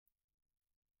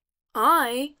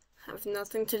I have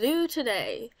nothing to do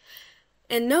today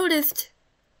and noticed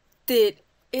that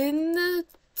in the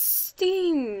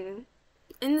Steam,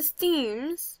 in the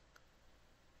Steams,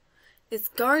 is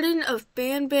Garden of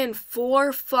Banban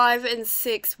 4, 5, and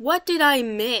 6. What did I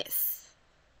miss?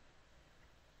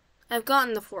 I've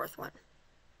gotten the fourth one,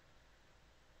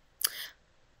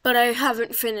 but I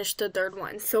haven't finished the third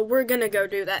one, so we're gonna go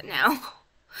do that now.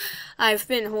 I've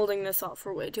been holding this off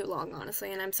for way too long,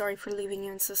 honestly, and I'm sorry for leaving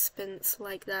you in suspense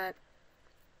like that.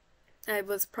 I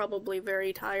was probably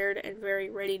very tired and very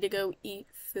ready to go eat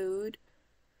food,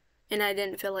 and I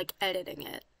didn't feel like editing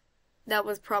it. That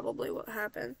was probably what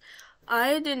happened.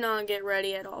 I did not get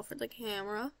ready at all for the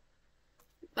camera.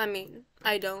 I mean,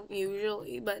 I don't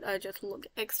usually, but I just look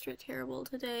extra terrible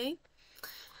today.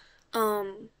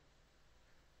 Um,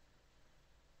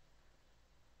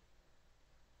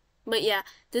 but yeah,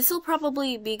 this will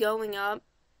probably be going up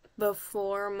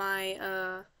before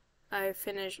I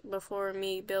finish, before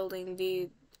me building the,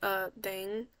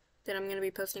 thing that I'm gonna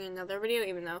be posting another video,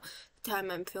 even though the time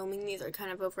I'm filming these are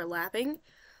kind of overlapping.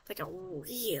 Like a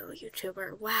real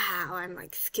YouTuber. Wow, I'm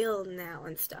like skilled now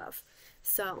and stuff.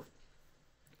 So,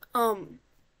 um,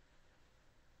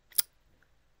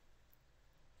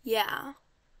 yeah.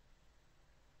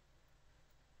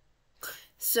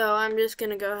 So I'm just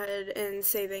gonna go ahead and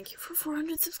say thank you for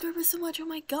 400 subscribers so much. Oh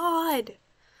my god.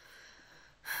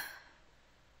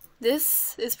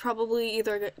 This is probably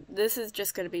either, this is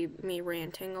just gonna be me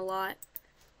ranting a lot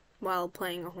while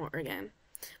playing a horror game.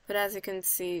 But as you can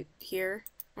see here,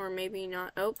 or maybe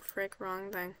not, oh, frick,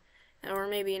 wrong thing. Or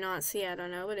maybe not see, I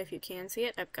don't know, but if you can see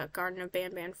it, I've got Garden of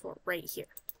Banban 4 right here.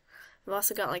 I've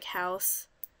also got like House,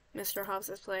 Mr.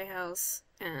 Hobbs's Playhouse,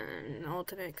 and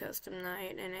Ultimate Custom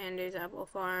Night, and Andy's Apple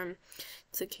Farm,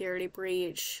 Security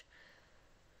Breach,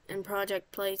 and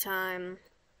Project Playtime,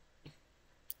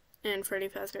 and Freddy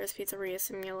Fazbear's Pizzeria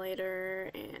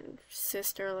Simulator, and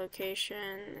Sister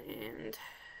Location, and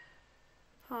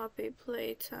Poppy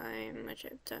Playtime, which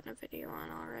I've done a video on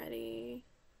already.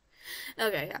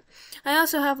 Okay, yeah. I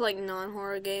also have like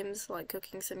non-horror games like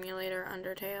Cooking Simulator,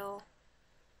 Undertale,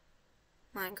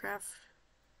 Minecraft.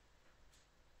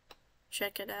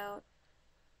 Check it out.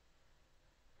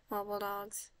 Wobble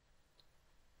Dogs.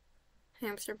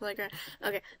 Hamster Playground.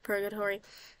 Okay, Purgatory.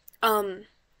 Um,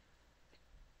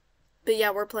 but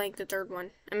yeah, we're playing the third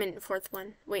one. I mean, fourth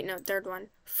one. Wait, no, third one.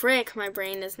 Frick, my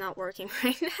brain is not working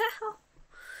right now.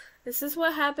 This is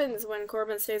what happens when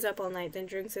Corbin stays up all night, then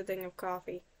drinks a thing of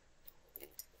coffee.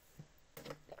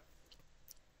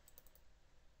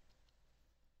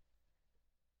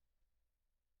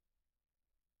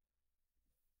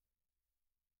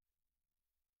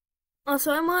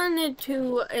 Also, I wanted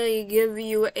to give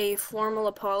you a formal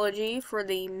apology for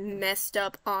the messed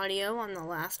up audio on the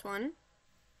last one.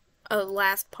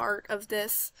 Last part of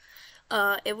this.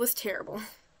 It was terrible.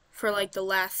 For like the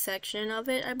last section of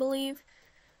it, I believe.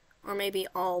 Or maybe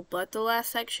all but the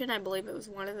last section. I believe it was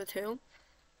one of the two.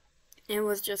 It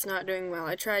was just not doing well.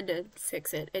 I tried to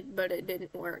fix it, but it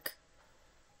didn't work.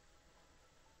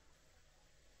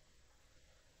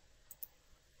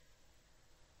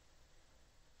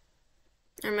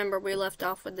 I remember we left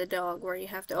off with the dog where you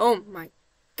have to, oh my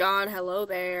god, hello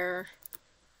there.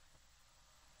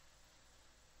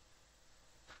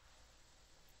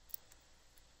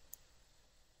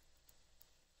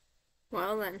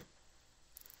 Well then.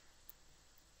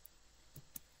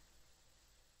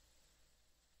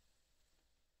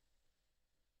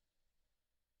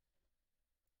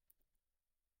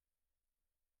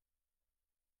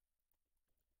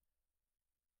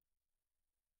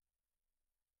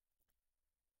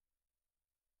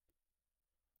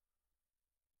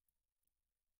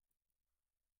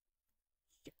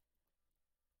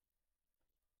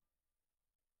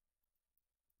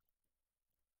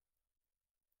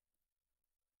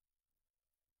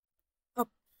 Oh,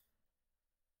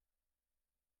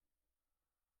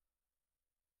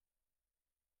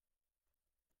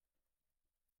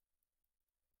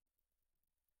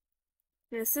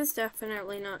 this is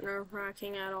definitely not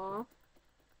nerve-wracking at all.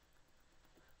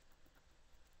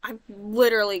 I've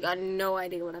literally got no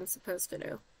idea what I'm supposed to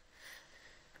do.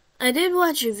 I did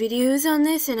watch videos on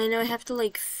this, and I know I have to,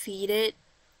 like, feed it.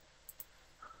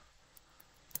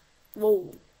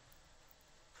 Whoa.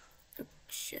 Oh,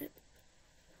 shit.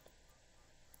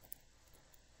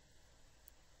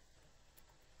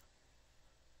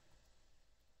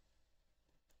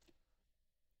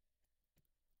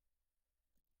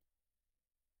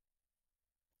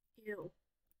 Ew.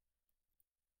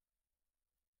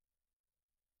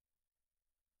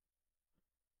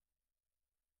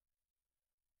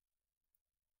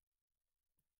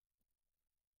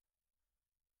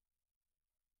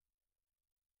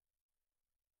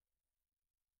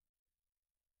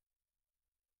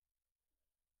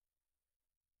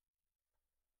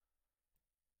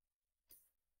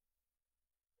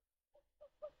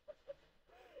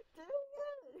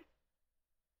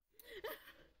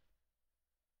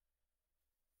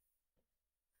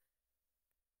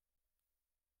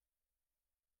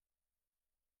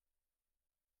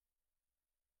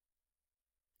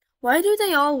 Why do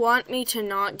they all want me to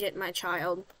not get my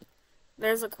child?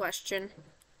 There's a question.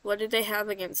 What do they have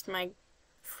against my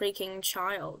freaking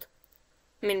child?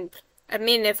 I mean,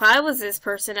 if I was this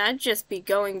person, I'd just be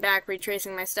going back,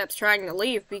 retracing my steps, trying to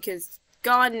leave, because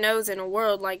God knows in a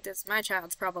world like this, my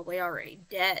child's probably already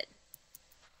dead.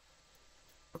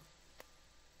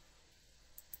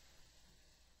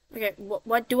 Okay,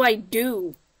 what do I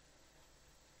do?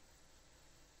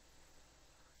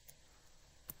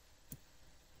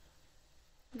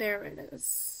 There it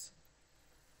is.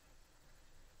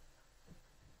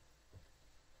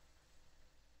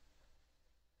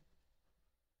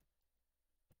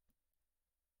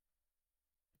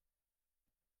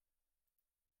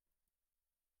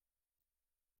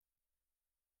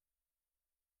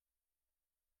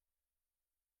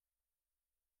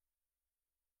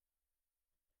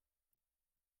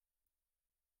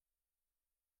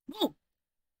 Oh,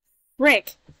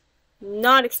 Rick,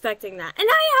 not expecting that. And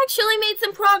I actually made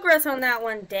some progress on that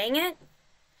one, dang it.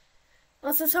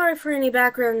 Also, sorry for any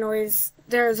background noise.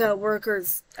 There's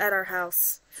workers at our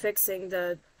house fixing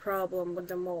the problem with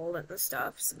the mold and the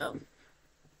stuff, so.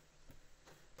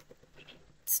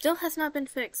 Still has not been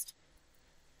fixed.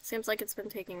 Seems like it's been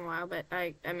taking a while, but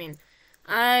I mean,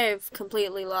 I've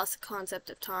completely lost the concept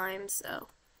of time, so.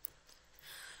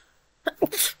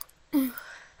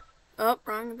 Oh,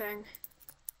 wrong thing.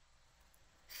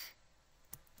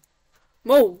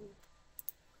 Whoa!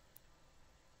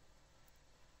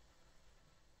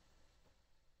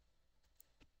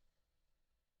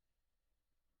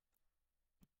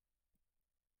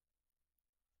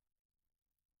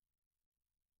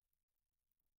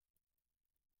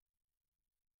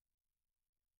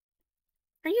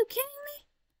 Are you kidding me?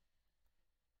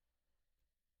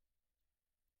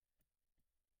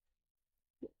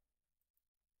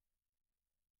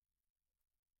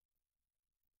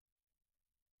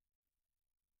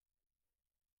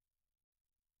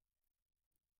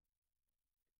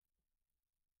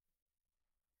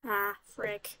 Ah,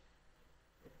 frick.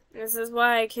 This is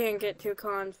why I can't get too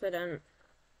confident.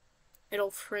 It'll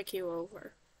frick you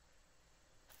over.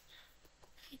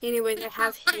 Anyways, I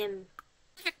have him.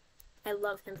 I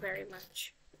love him very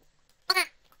much.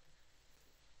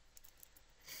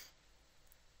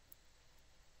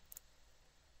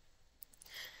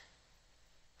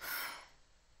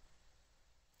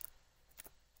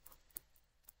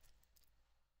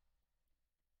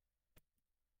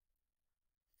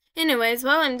 Anyways,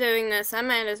 while I'm doing this, I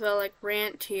might as well like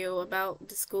rant to you about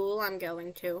the school I'm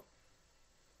going to.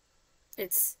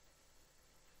 It's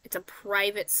it's a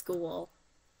private school,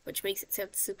 which makes it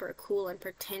sound super cool and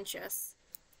pretentious,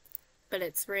 but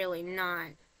it's really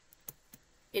not.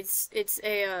 It's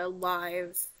a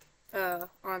live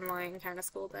online kind of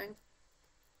school thing.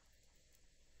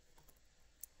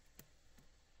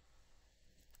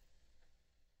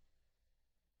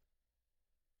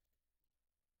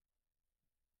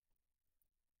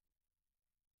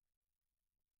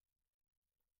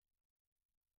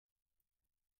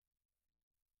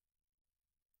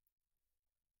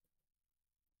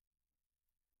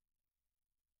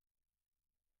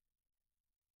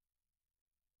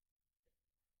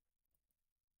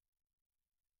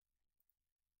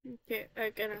 Okay,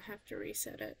 I'm gonna have to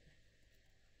reset it.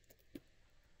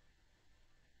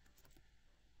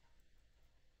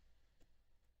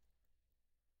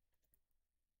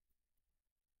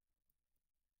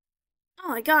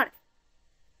 Oh, I got it.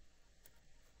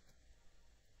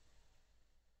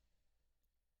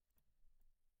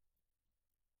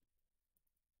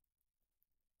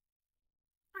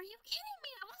 Are you kidding me?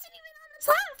 I wasn't even on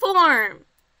the platform.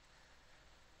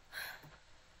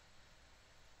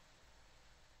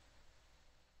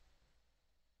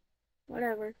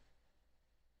 Whatever.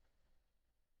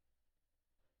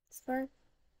 It's fine.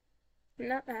 I'm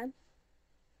not mad.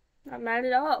 Not mad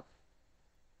at all.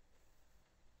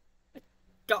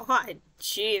 God,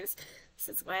 jeez. This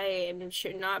is why I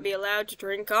should not be allowed to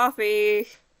drink coffee.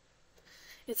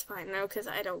 It's fine though, because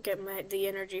I don't get the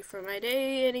energy for my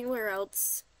day anywhere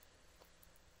else.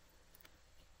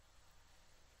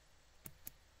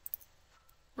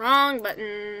 Wrong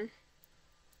button.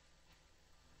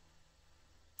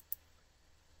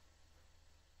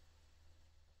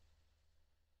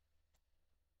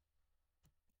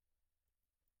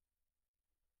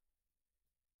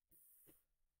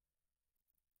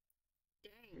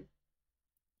 Dang.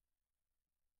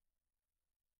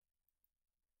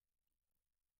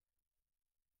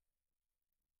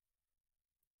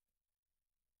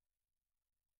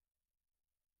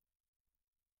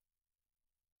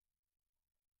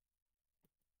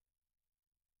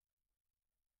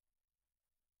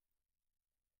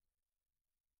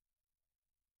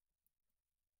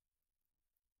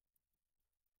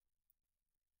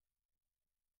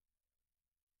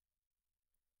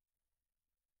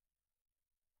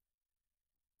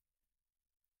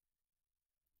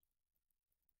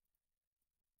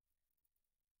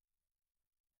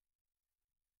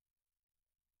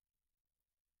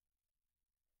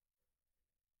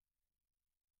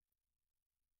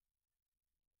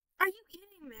 you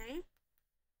kidding me?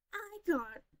 I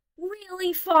got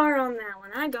really far on that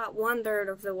one. I got 1/3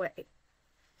 of the way.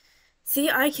 See,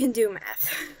 I can do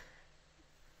math.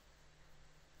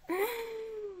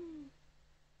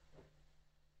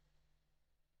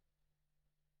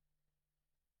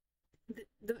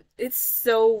 It's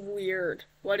so weird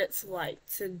what it's like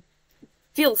to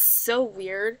feel so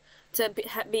weird to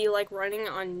be like running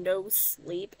on no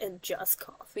sleep and just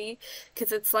coffee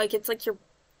because it's like you're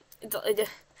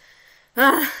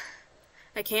ah,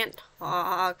 I can't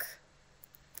talk.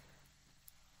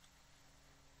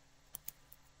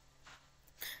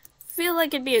 Feel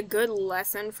like it'd be a good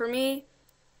lesson for me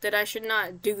that I should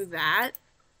not do that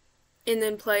and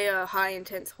then play a high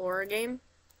intense horror game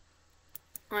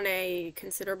on a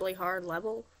considerably hard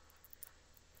level.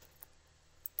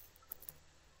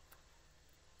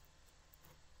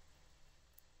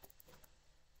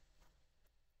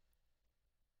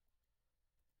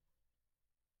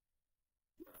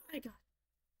 Oh my god.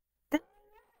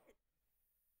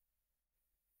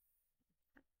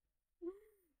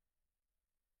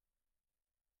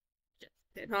 Just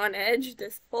been on edge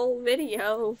this whole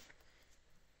video.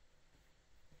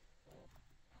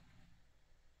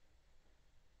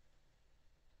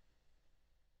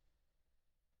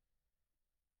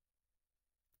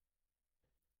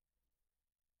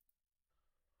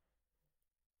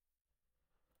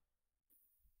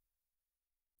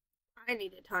 I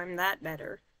need to time that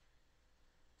better.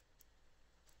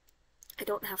 I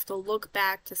don't have to look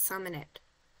back to summon it.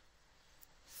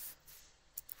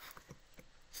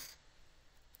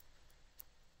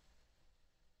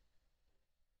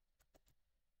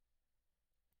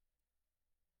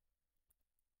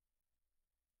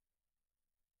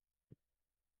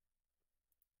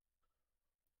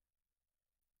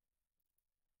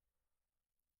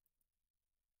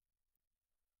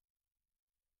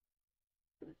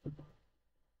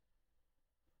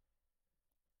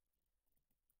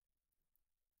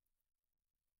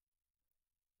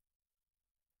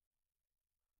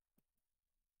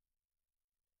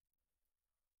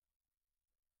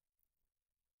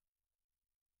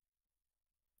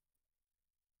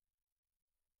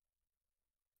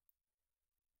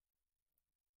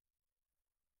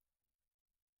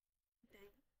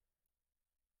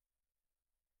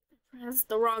 Press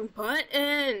the wrong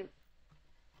button.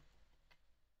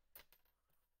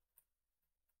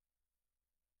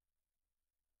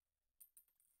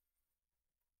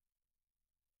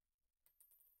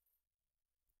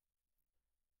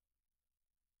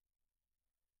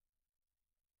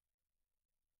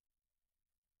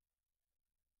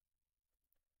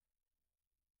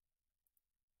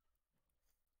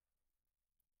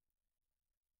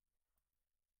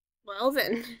 Well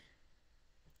then.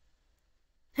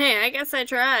 Hey, I guess I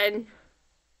tried.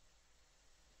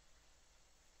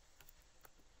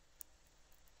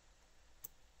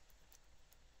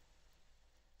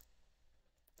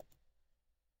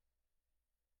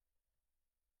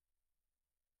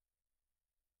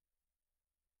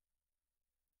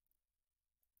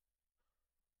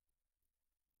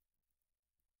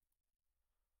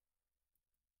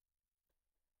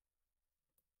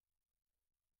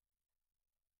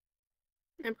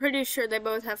 I'm pretty sure they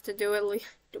both have to do at least.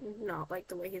 Not like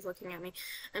the way he's looking at me.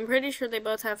 I'm pretty sure they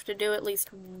both have to do at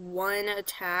least one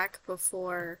attack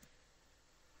before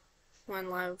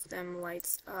one of them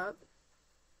lights up.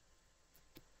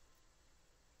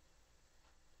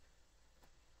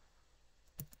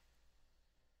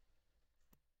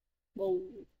 Whoa.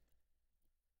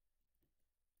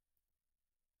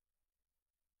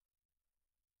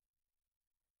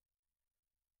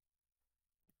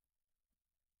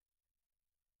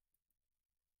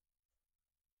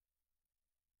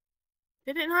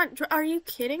 Did it not? Are you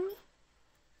kidding me?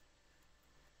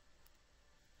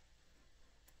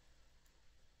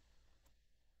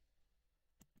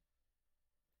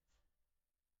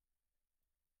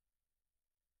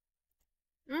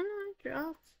 No, no, it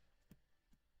dropped.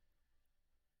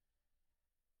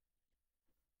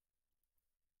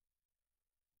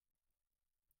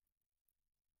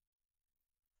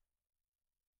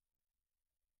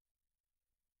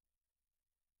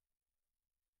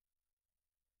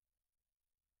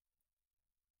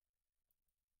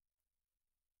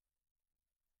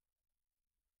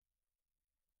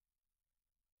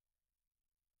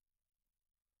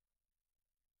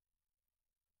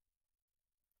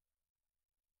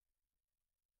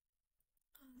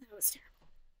 Oh, that was terrible.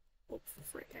 Oh,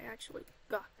 frick, I actually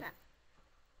got that.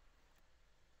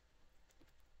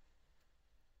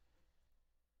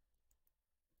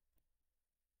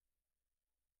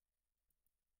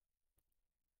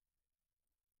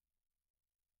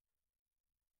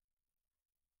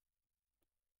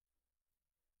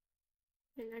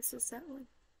 Okay, next is that one.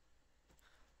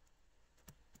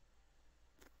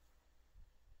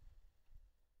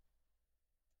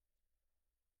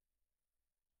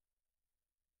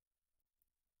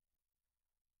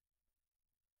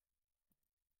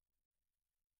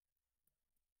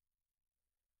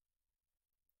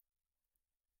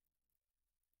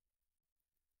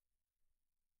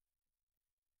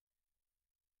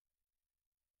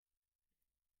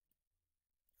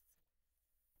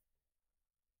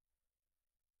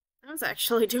 I was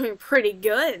actually doing pretty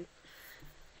good.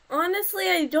 Honestly,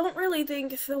 I don't really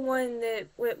think the one that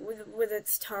with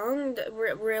its tongue that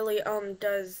really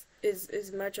does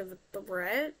is much of a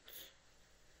threat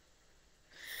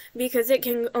because it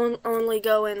can only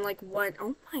go in like one.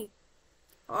 Oh my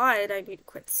god! I need to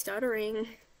quit stuttering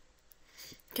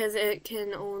because it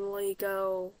can only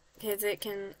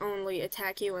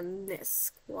attack you in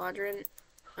this quadrant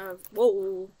of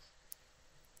whoa.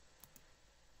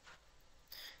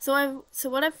 So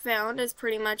what I've found is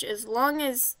pretty much as long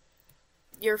as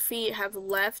your feet have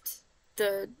left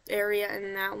the area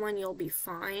in that one, you'll be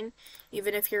fine.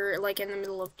 Even if you're like in the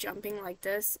middle of jumping like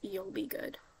this, you'll be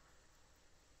good.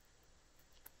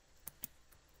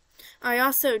 I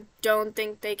also don't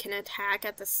think they can attack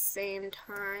at the same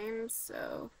time,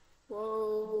 so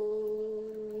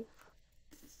whoa.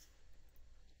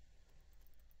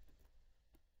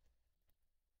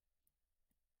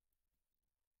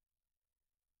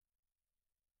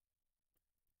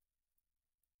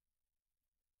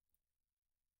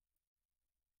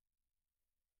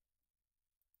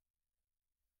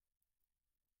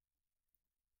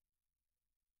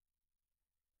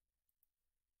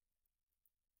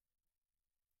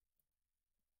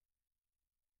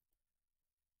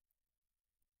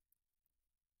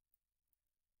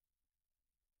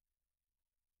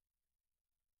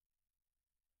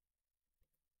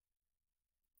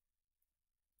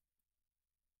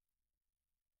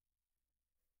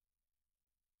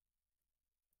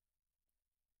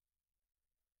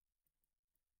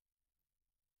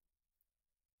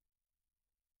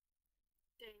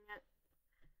 Dang it.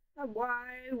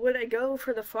 Why would I go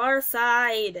for the far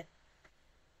side?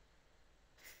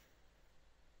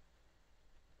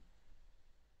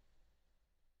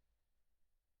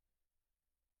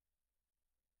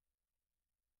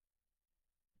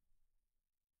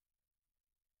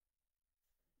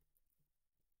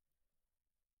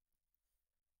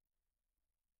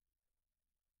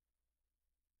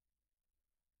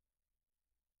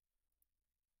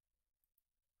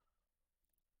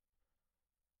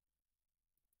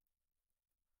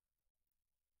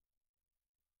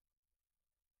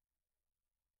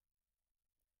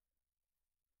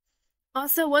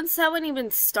 Also, once that one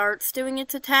even starts doing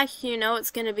its attack, you know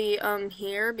it's gonna be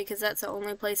here because that's the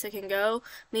only place it can go.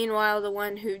 Meanwhile, the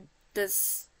one who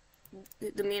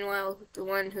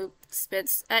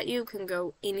spits at you can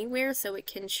go anywhere, so it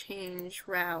can change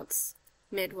routes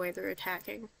midway through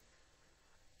attacking.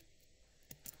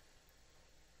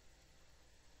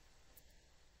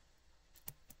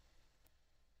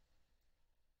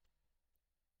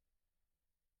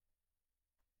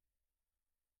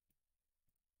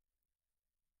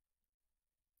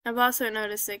 I've also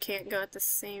noticed it can't go at the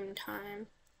same time.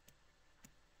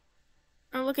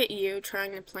 Oh, look at you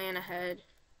trying to plan ahead.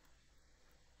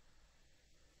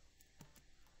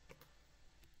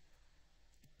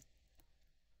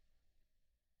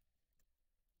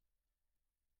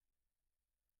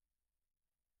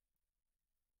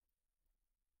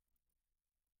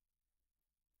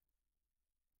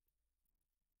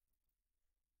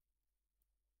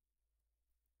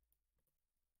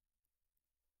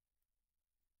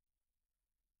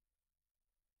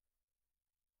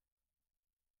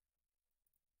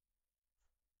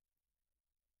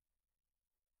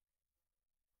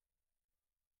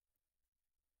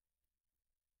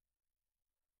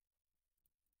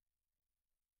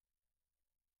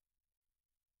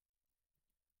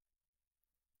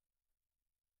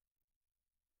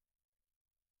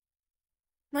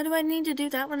 Why do I need to do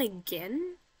that one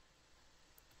again?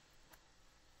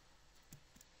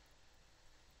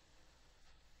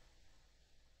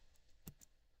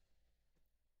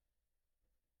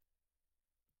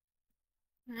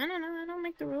 I don't know, I don't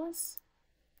make the rules.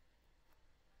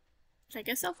 I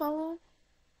guess I'll follow.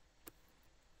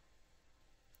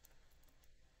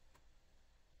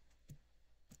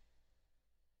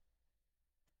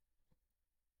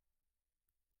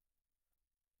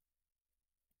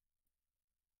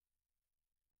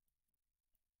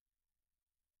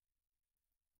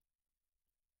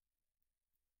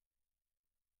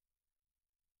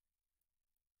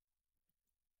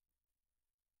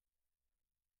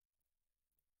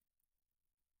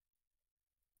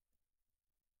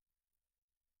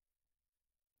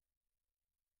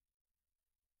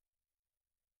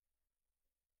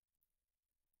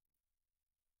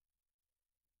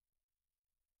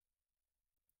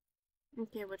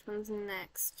 Okay, which one's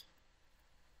next?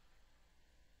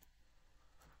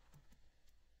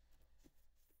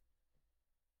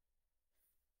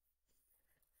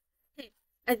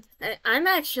 I'm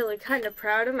actually kind of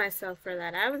proud of myself for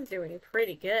that. I was doing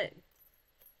pretty good.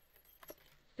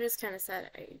 Just kind of sad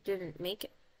I didn't make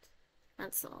it.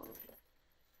 That's all.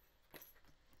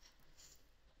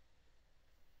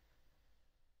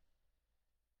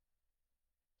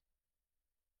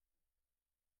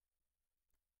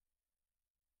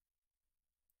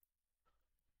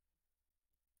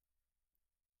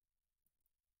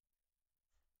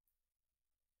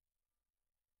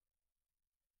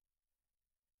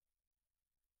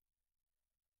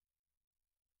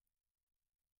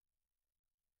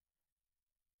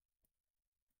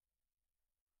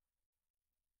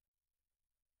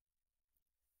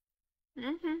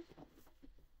 Mm-hmm.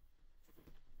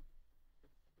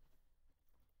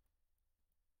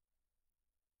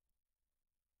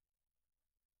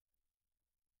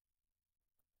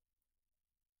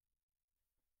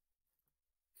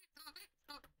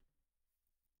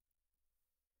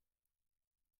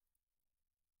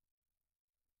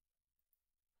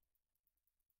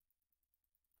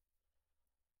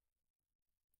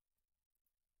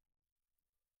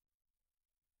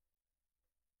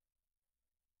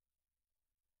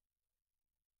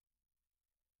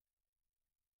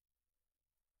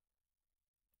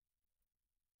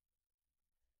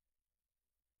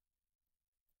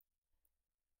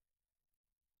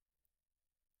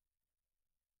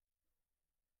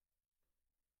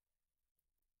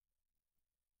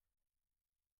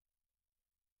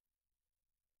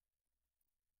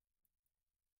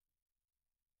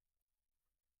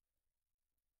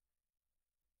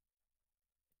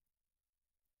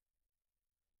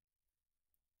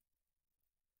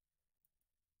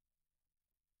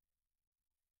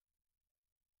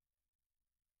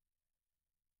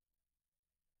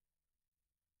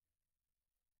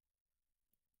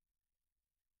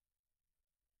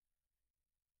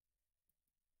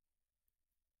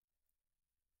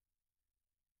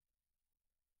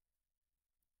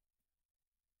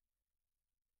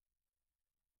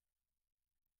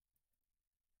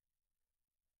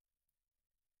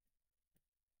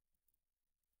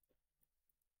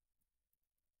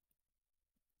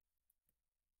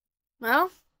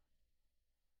 Well,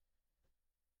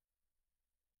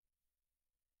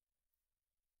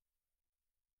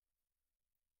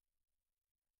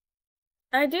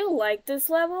 I do like this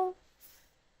level.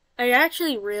 I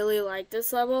actually really like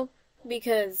this level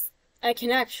because I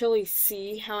can actually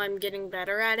see how I'm getting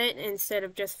better at it instead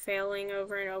of just failing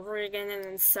over and over again and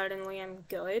then suddenly I'm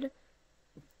good.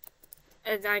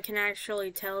 And I can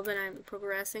actually tell that I'm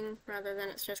progressing rather than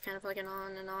it's just kind of like an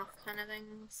on and off kind of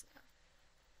thing. So.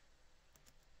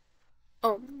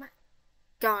 Oh my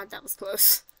god, that was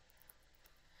close.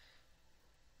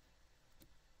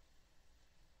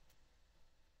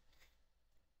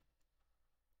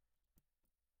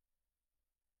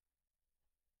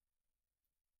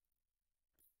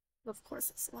 Of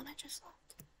course, it's the one I just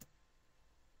left.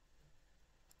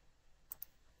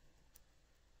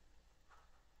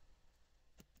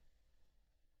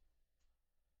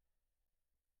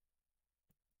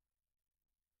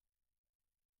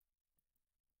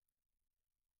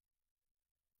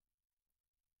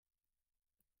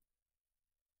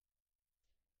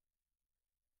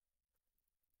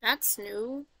 That's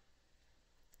new.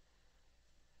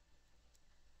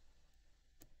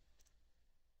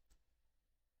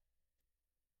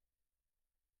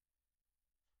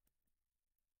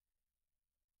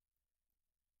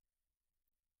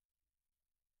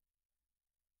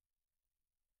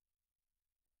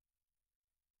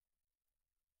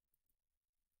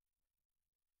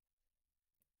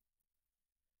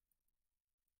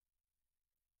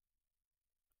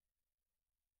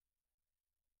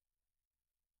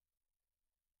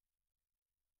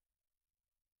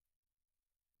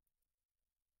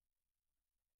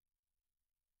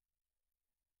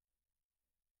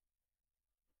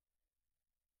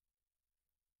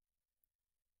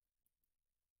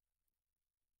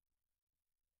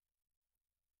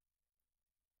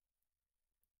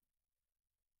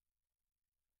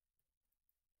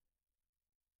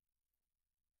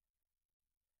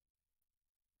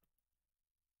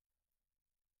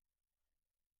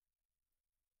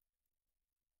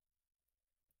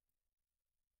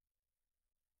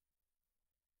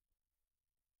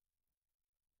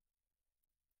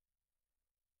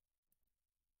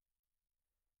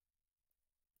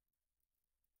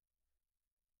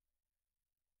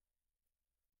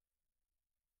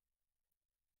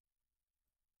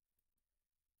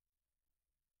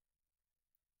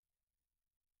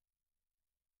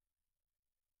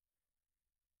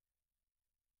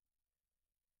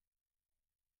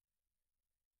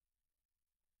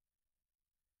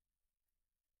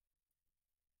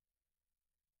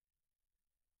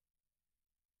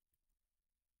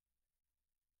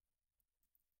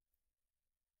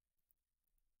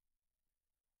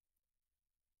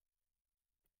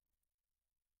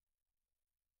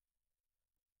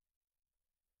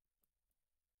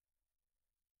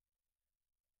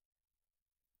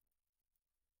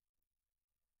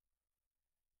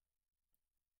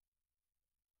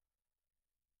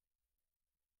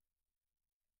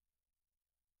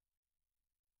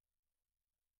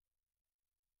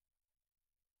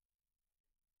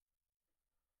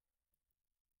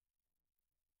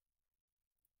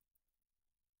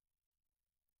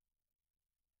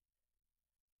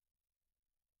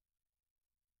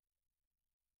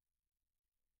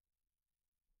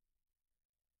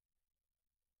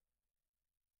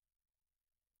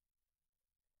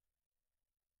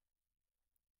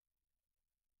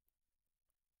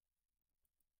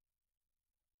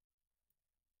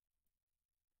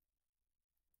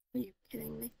 Are you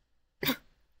kidding me?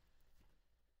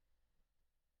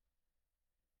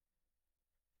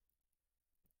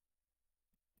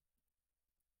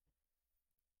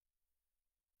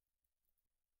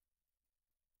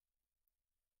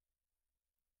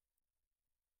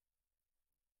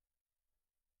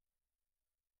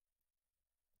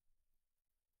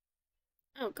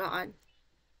 Oh God.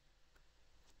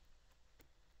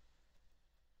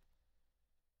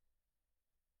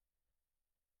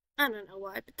 I don't know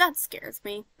why, but that scares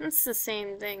me. It's the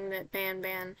same thing that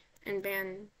Banban and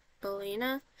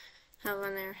Banbalina have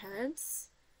on their heads.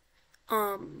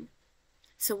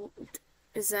 So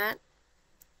is that?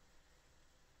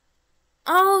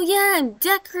 Oh yeah, I'm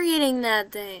decorating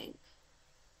that thing.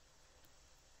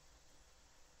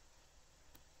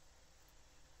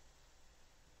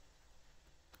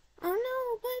 Oh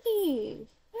no, buddy.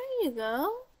 There you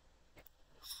go.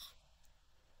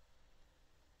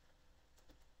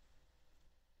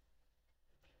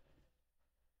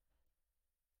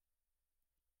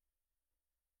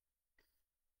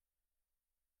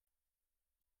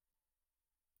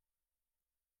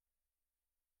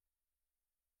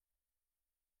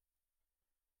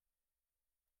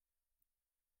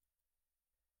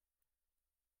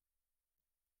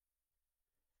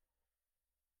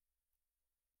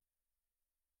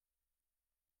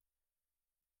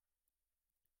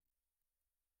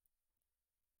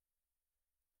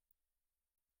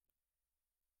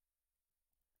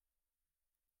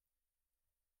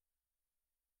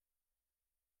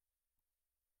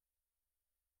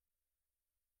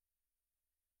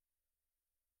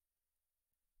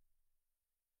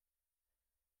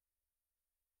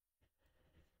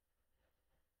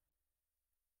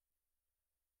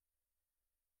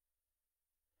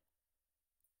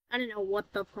 I don't know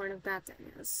what the point of that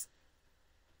thing is.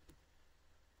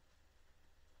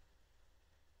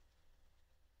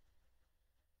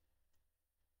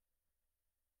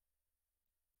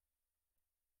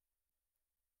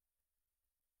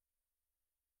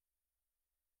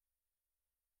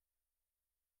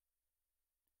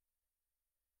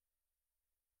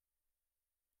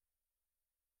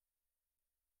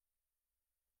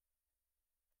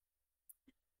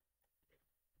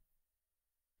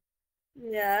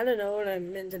 Yeah, I don't know what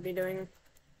I'm meant to be doing.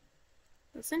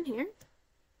 What's in here?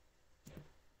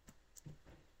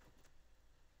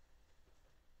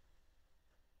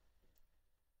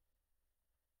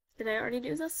 Did I already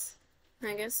do this?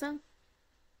 I guess so.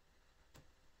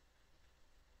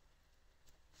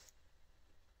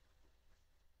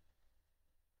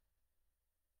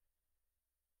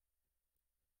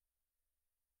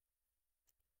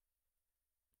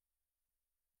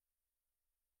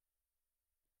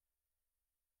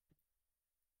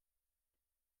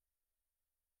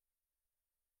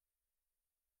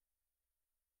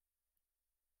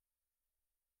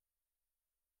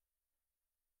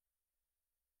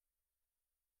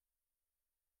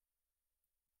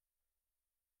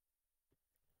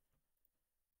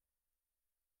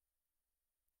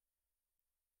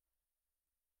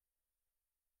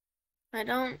 I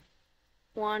don't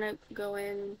want to go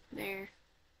in there.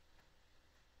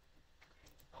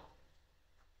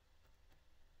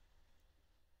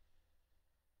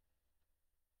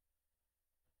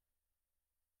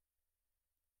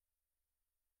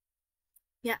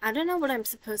 Yeah, I don't know what I'm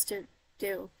supposed to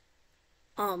do.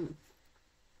 Um,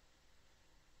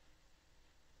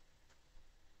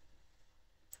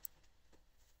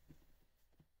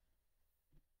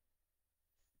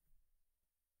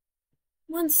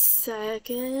 1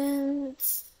 second.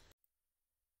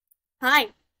 Hi.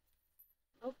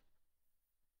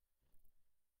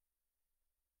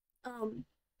 Oh,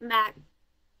 Matt.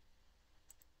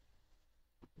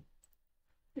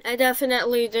 I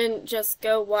definitely didn't just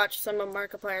go watch some of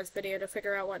Markiplier's video to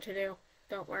figure out what to do.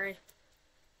 Don't worry.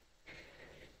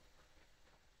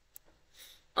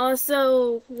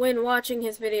 Also, when watching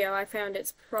his video, I found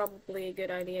it's probably a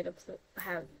good idea to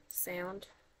have sound.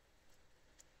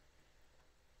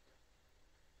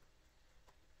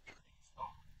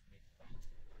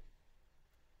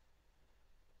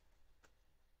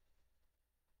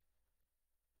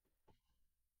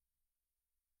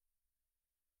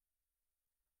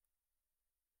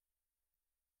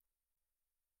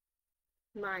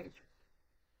 Mine.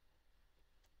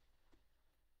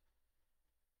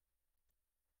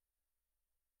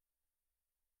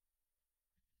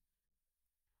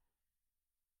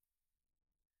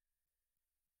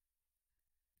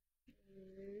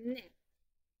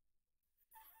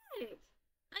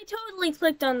 I totally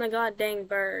clicked on the goddamn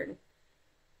bird.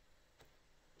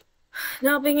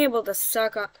 Not being able to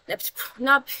suck on.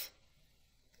 Not.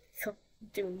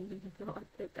 Do not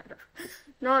do better.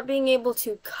 Not being able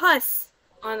to cuss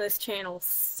on this channel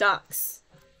sucks.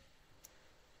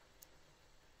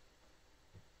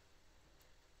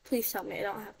 Please tell me I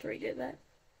don't have to redo that.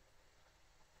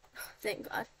 Thank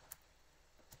God.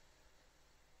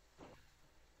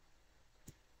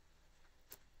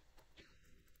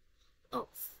 Oh,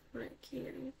 frick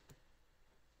you.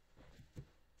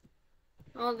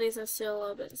 All these are still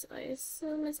a bit size,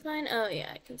 so it's fine. Oh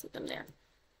yeah, I can see them there.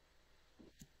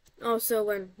 Also,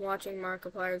 when watching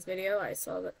Markiplier's video, I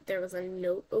saw that there was a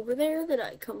note over there that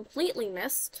I completely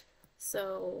missed.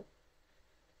 So,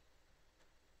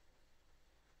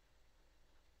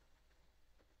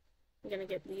 I'm gonna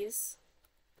get these.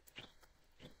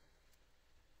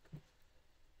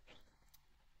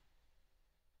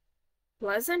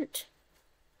 Pleasant.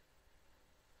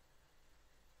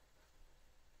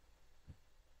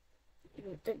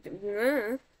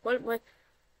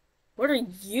 What are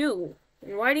you?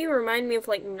 And why do you remind me of,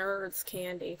 like, Nerds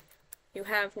candy? You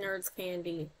have Nerds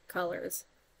candy colors.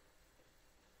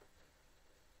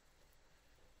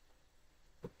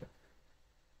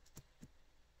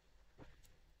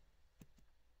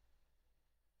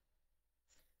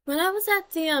 When I was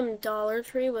at the Dollar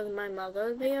Tree with my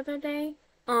mother the other day,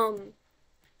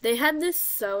 they had this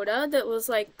soda that was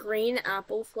like green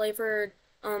apple flavored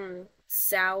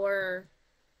sour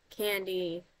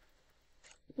candy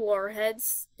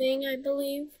warheads thing, I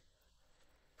believe.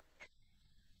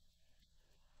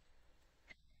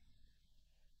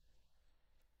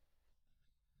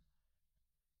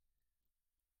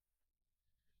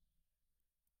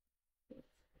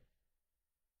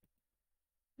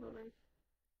 Hold on.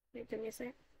 Wait, give me a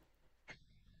sec.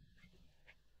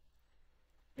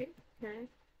 Wait, okay.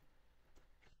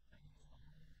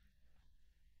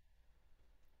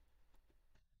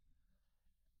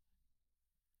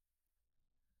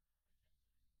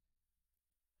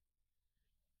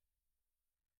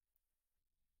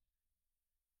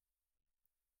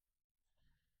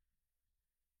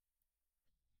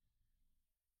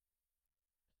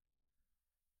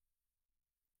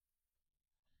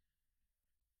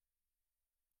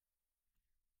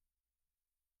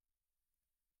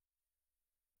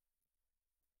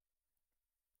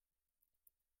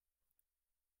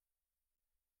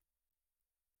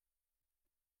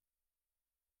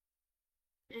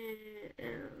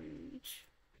 And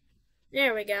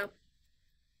there we go.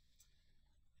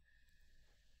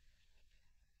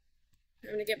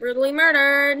 I'm gonna get brutally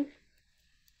murdered.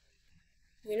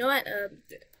 You know what? Are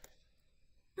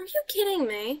you kidding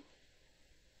me?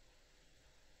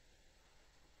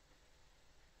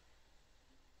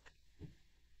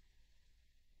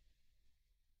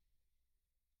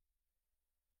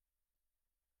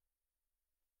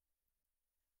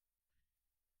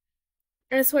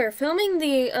 I swear, filming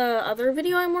the other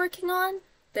video I'm working on,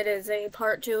 that is a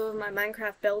part 2 of my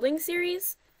Minecraft building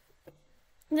series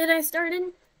that I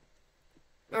started,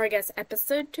 or I guess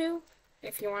episode 2,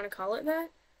 if you want to call it that,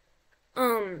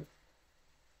 um,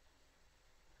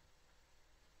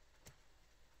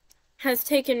 has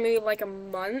taken me like a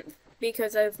month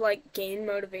because I've like gained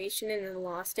motivation and then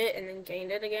lost it and then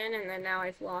gained it again and then now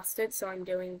I've lost it, so I'm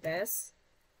doing this.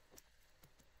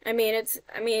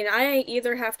 I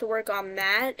either have to work on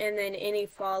that and then any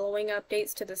following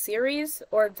updates to the series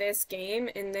or this game,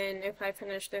 and then if I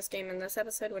finish this game in this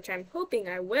episode, which I'm hoping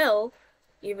I will,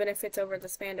 even if it's over the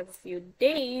span of a few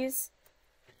days,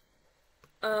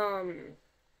 um,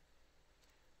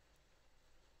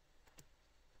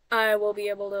 I will be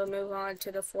able to move on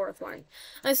to the fourth one.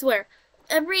 I swear,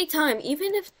 every time,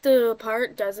 even if the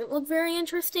part doesn't look very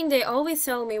interesting, they always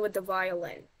tell me with the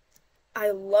violin.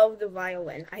 I love the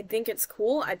violin. I think it's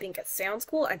cool. I think it sounds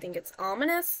cool. I think it's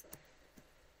ominous.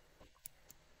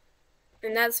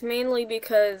 And that's mainly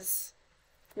because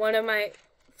one of my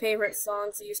favorite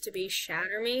songs used to be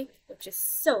Shatter Me, which is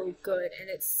so good and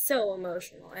it's so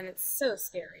emotional and it's so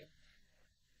scary.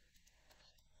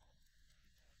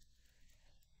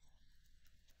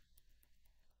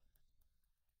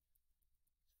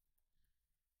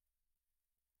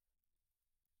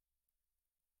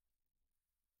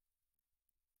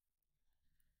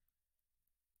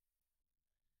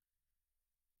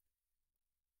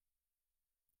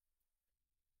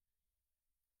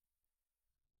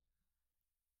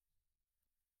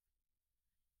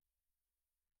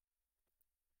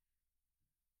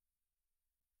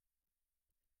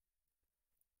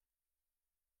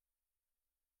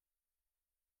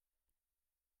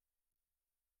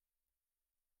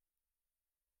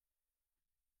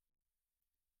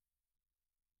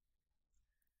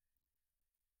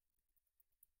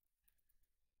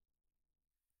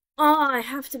 Oh, I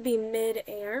have to be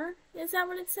mid-air? Is that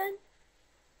what it said?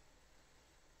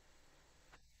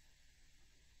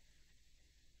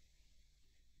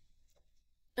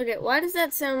 Okay, why does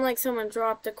that sound like someone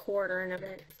dropped a quarter in a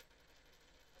bit?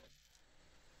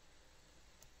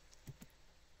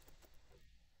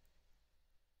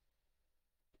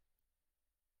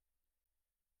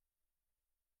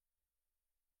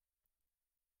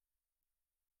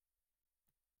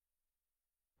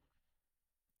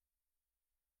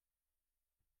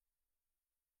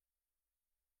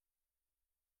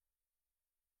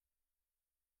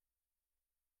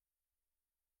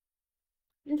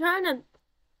 I'm trying to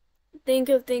think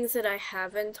of things that I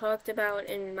haven't talked about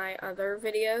in my other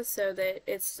videos so that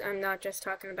I'm not just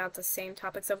talking about the same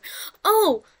topics of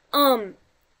oh um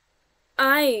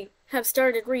I have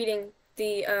started reading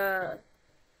the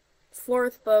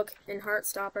fourth book in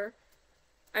Heartstopper.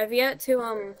 I've yet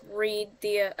to read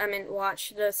the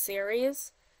watch the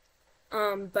series,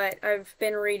 but I've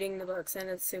been reading the books and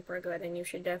it's super good and you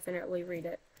should definitely read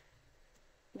it.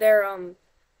 They're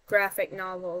graphic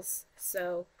novels,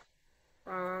 so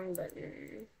wrong but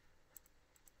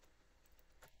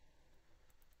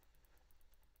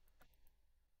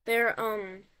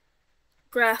they're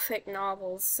graphic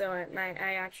novels, so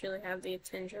I actually have the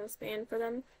attention span for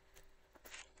them.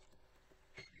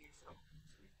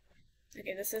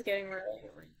 Okay, this is getting really.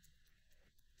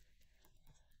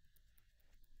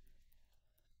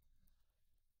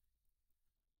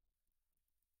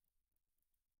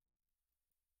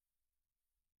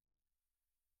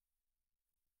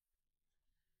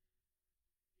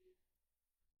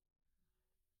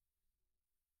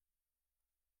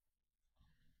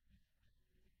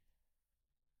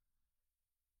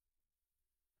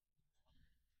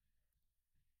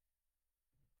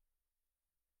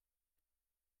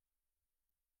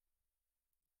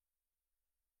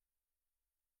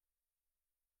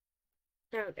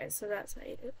 Okay, so that's how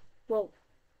you do it. Well,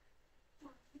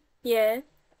 yeah.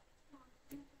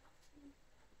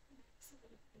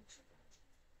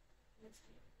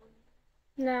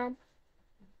 No.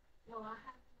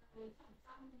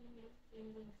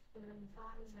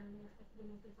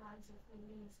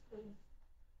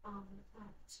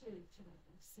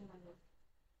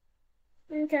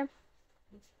 Okay.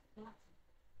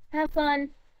 Have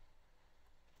fun.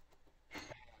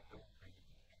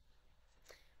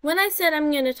 When I said I'm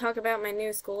going to talk about my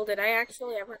new school, did I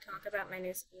actually ever talk about my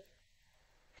new school?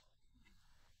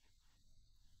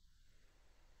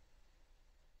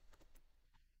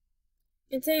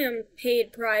 It's a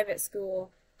paid private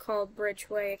school called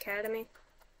Bridgeway Academy.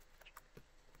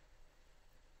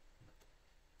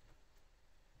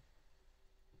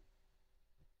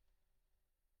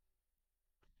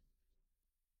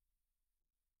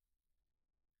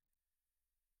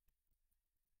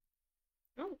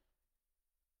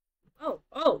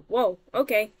 Oh, whoa,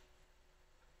 okay.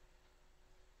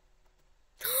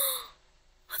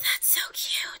 Oh, that's so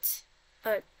cute.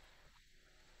 Uh,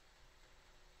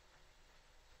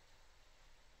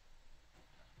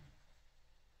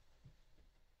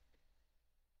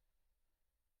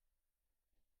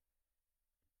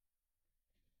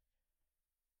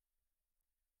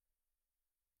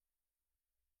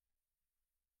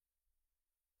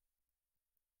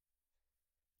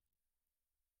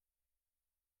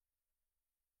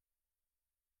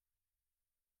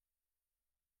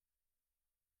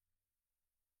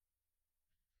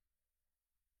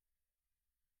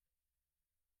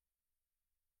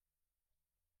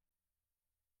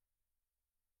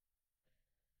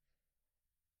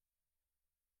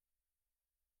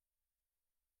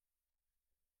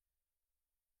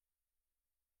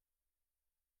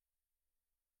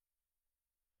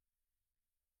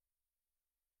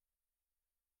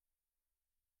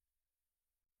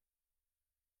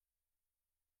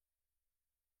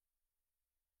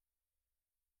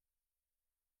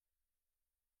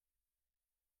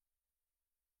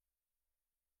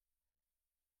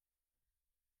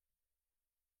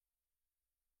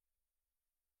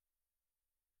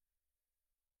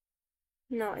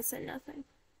 no, I said nothing.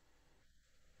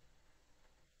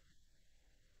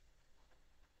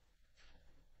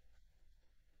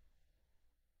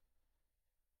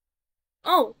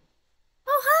 Oh,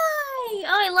 oh, hi!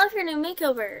 Oh, I love your new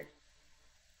makeover.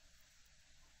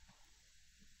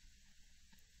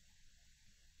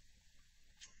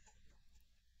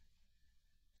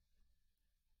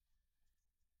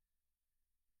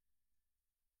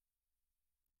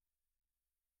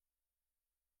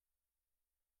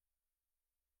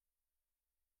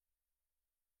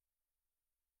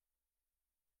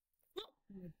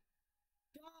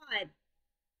 God.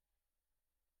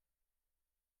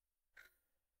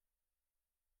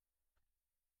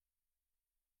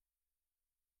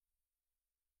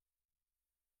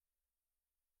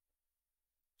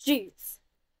 Jeez.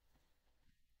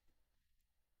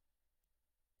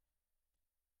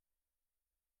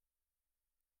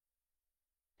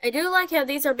 I do like how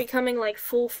these are becoming like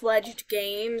full-fledged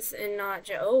games and not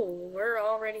just, oh, we're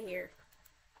already here.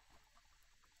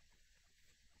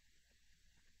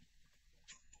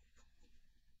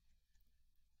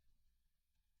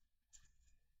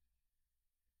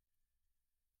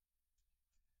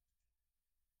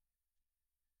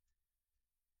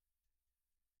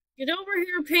 Get over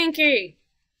here, Pinky!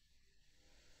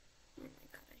 Oh my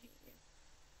god, I hate you.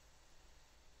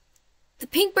 The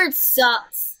pink bird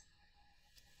sucks.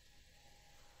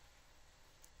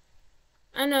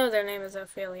 I know their name is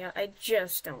Ophelia. I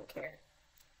just don't care.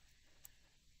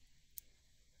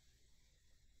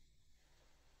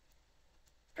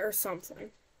 Or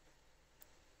something.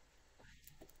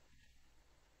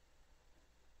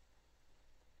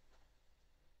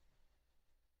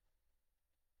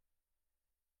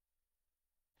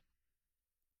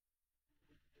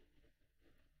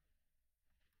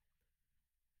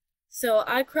 So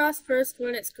I cross first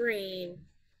when it's green.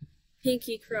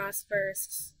 Pinky cross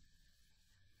first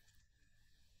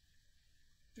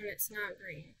when it's not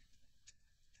green.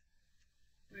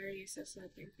 Why are you so slow,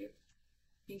 Pinky?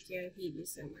 Pinky, I hate you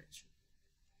so much.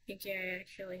 Pinky, I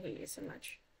actually hate you so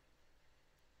much.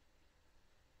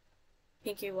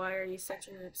 Pinky, why are you such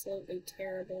an absolutely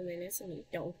terrible menace and you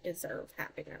don't deserve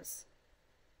happiness?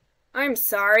 I'm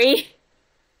sorry.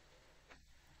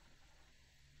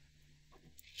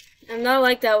 I'm not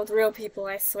like that with real people,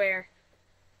 I swear.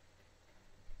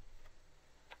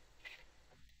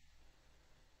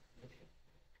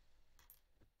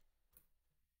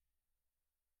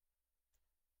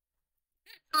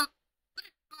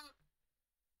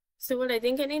 So what I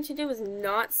think I need to do is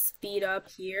not speed up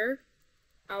here.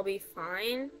 I'll be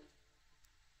fine.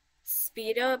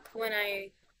 Speed up when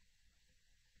I...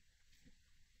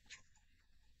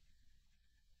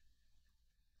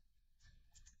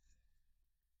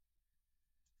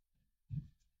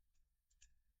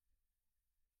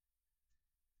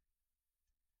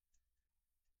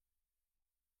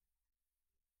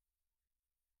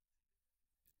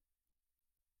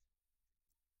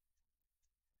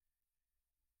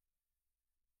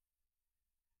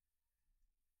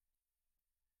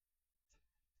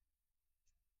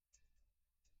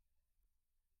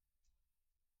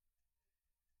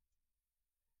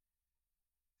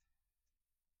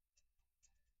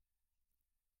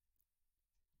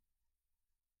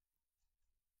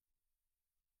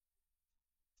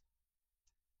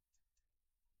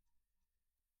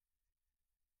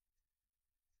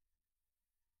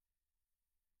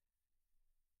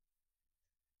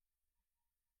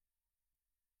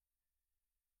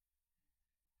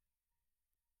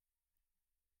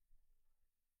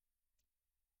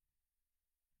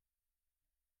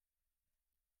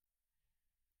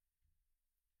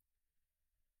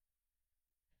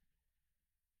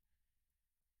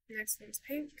 Next one's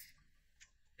pink.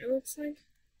 It looks like.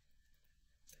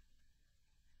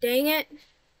 Dang it.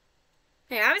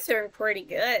 Hey, I was doing pretty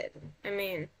good. I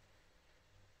mean,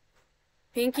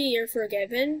 Pinky, you're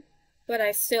forgiven, but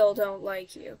I still don't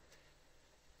like you.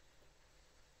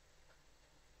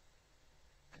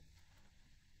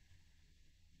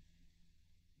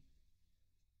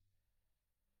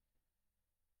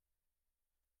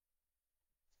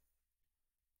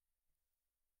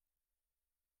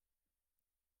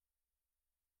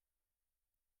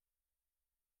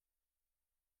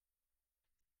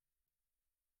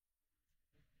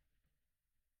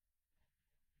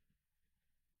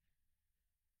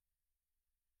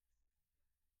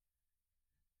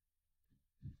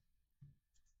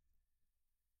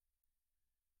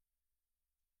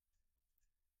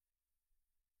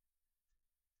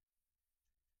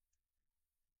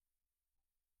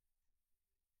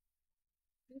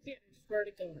 Pinky, I swear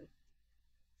to God.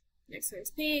 Next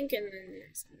one's pink, and then the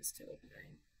next one's two.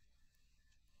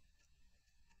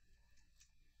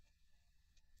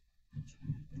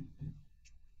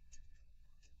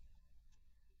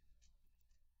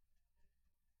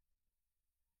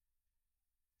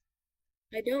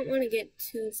 I don't want to get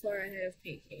too far ahead of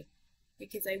Pinky,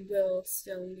 because I will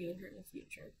still need her in the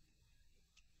future.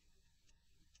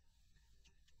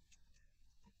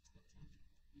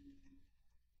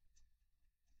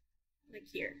 Like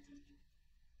here.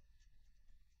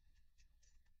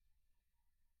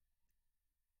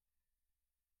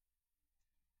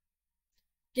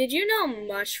 Did you know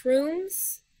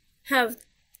mushrooms have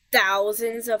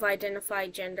thousands of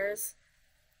identified genders?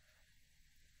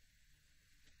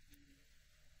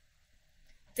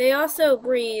 They also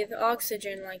breathe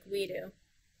oxygen like we do.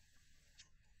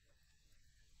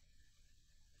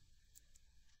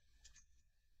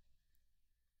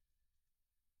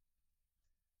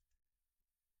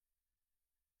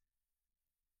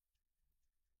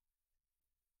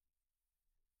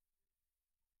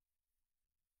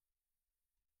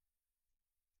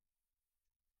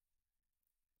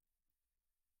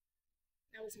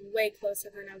 That was way closer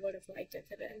than I would have liked it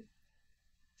to be.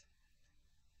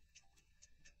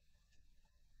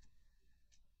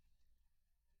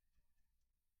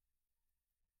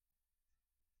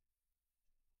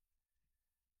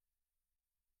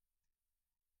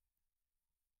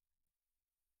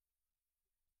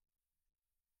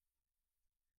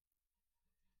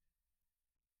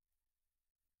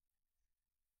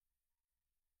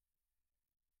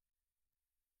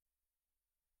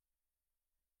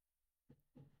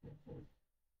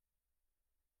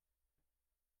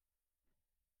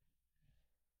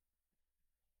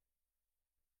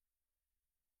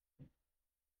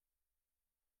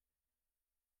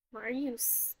 Why are you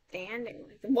standing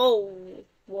like that? Whoa,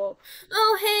 whoa.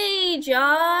 Oh, hey,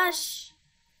 Josh.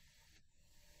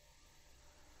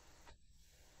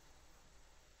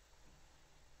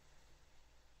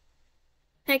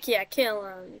 Heck yeah, kill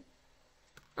him.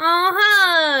 Oh,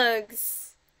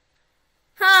 hugs.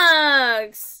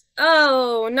 Hugs.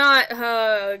 Oh, not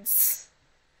hugs.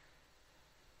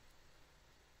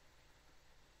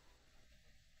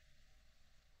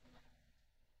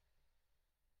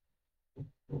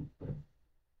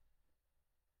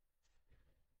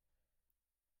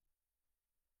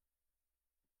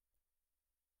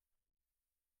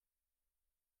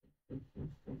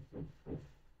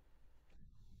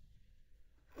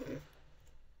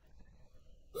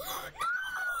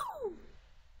 No!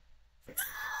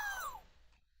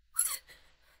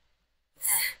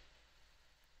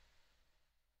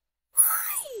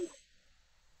 Why?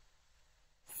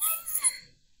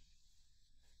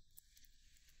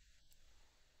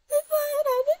 What?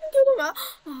 I didn't get him out.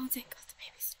 Oh, thank God the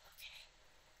baby's still okay.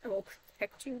 I will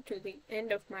protect you to the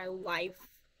end of my life.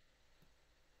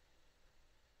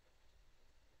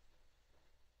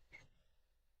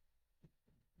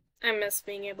 I miss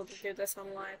being able to do this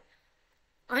on live.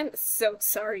 I'm so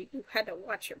sorry you had to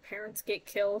watch your parents get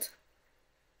killed.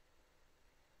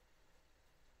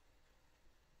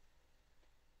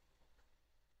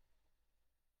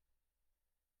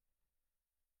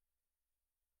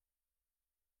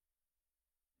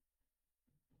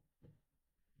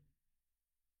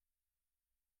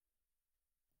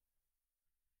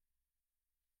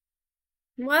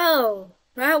 Well,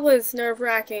 that was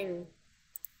nerve-wracking.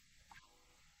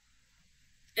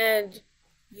 And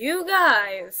you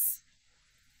guys,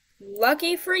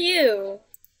 lucky for you,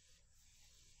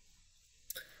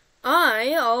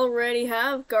 I already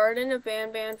have Garden of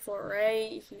Banban for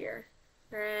right here.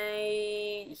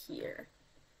 Right here.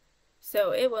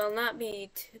 So it will not be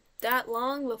that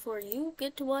long before you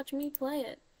get to watch me play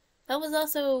it. That was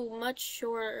also much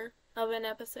shorter of an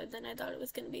episode than I thought it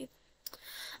was going to be.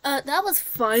 That was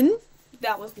fun.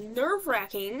 That was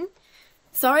nerve-wracking.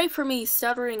 Sorry for me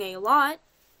stuttering a lot.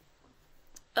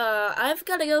 I've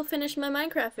got to go finish my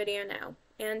Minecraft video now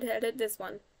and edit this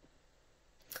one.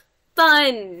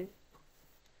 Fun!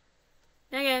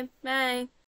 Okay, bye.